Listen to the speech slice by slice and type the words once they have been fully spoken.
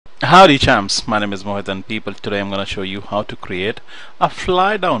Howdy champs, my name is Mohit and people, today I'm going to show you how to create a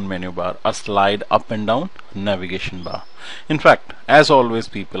fly down menu bar, a slide up and down navigation bar. In fact, as always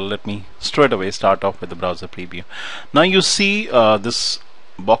people, let me straight away start off with the browser preview. Now you see this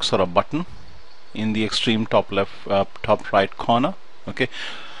box or a button in the extreme top left, top right corner. Okay,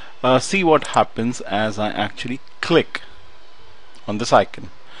 see what happens as I actually click on this icon.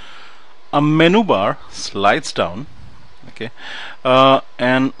 A menu bar slides down. Okay,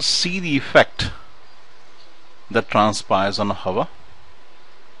 and see the effect that transpires on a hover.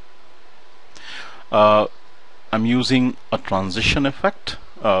 I'm using a transition effect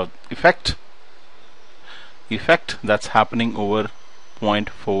that's happening over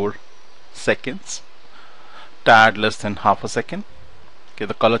 0.4 seconds, tad less than half a second. Okay,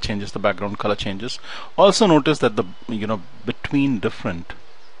 the color changes, the background color changes. Also notice that the between different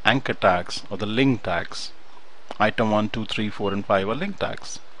anchor tags or the link tags, item 1, 2, 3, 4 and 5 are link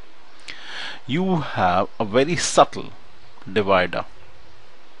tags. You have a very subtle divider.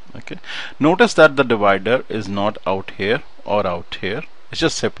 Okay, notice that the divider is not out here or out here, it's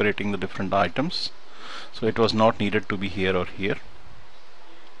just separating the different items, so it was not needed to be here or here.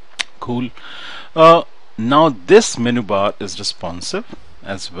 Cool. Now this menu bar is responsive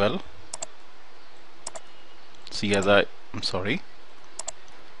as well. See as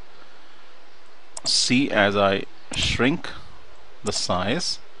I shrink the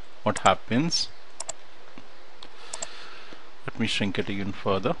size, what happens. Let me shrink it even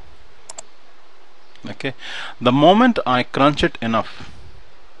further. Okay, the moment I crunch it enough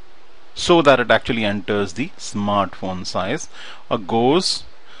so that it actually enters the smartphone size or goes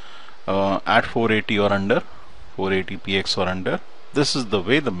at 480 or under, 480px or under, this is the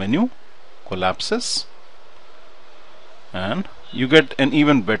way the menu collapses and you get an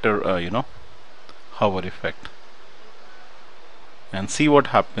even better hover effect. And see what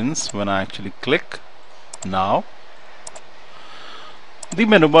happens when I actually click. Now the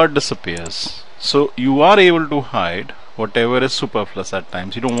menu bar disappears, so you are able to hide whatever is superfluous. At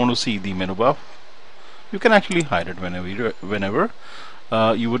times you don't want to see the menu bar, you can actually hide it whenever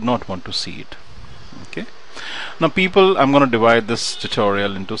you would not want to see it. Okay, now people, I'm going to divide this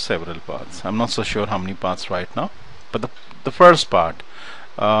tutorial into several parts. I'm not so sure how many parts right now, but the first part,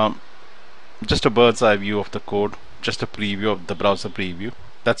 just a bird's eye view of the code, just a preview of the browser preview,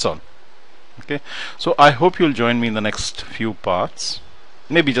 that's all. Okay, so I hope you'll join me in the next few parts,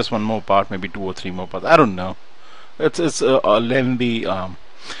 maybe just one more part, maybe 2 or 3 more parts, I don't know. It's a lengthy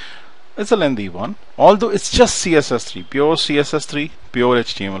one, although it's just CSS3, pure CSS3, pure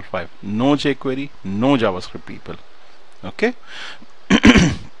HTML5, no jQuery, no JavaScript people. Okay.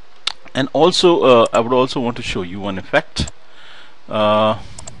 And also I would also want to show you one effect.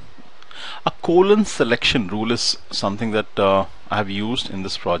 A colon selection rule is something that I have used in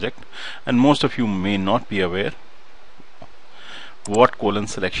this project, and most of you may not be aware what colon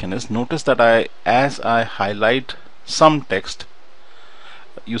selection is. Notice that as I highlight some text,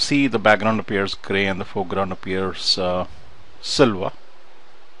 you see the background appears gray and the foreground appears silver.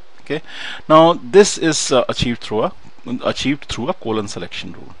 Okay, now this is achieved through a colon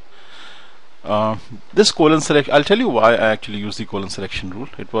selection rule. This colon selection, I'll tell you why I actually use the colon selection rule.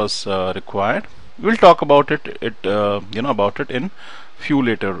 It was required. We'll talk about it in few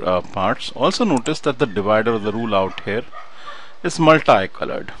later parts. Also notice that the divider of the rule out here is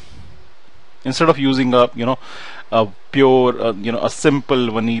multicolored. Instead of using a pure a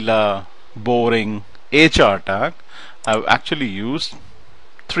simple vanilla boring HR tag, I've actually used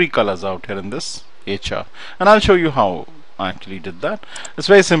 3 colors out here in this HR, and I'll show you how I actually did that. It's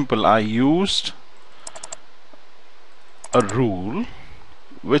very simple. I used a rule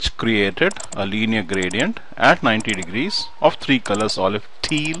which created a linear gradient at 90 degrees of 3 colors: olive,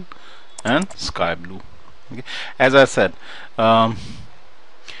 teal and sky blue. Okay. As I said, I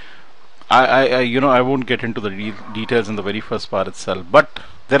won't get into the details in the very first part itself, but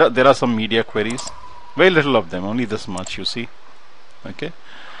there are some media queries, very little of them, only this much you see. Okay,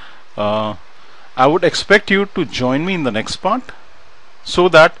 I would expect you to join me in the next part so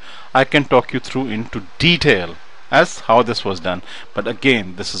that I can talk you through into detail as how this was done. But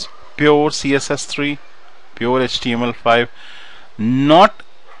again, this is pure CSS3, pure HTML5, not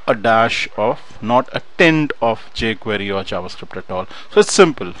a tint of jQuery or JavaScript at all. So it's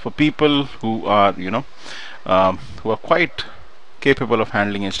simple for people who are quite capable of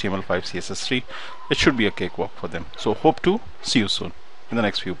handling HTML5, CSS3. It should be a cakewalk for them. So hope to see you soon in the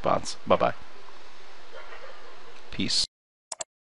next few parts. Bye bye. Peace.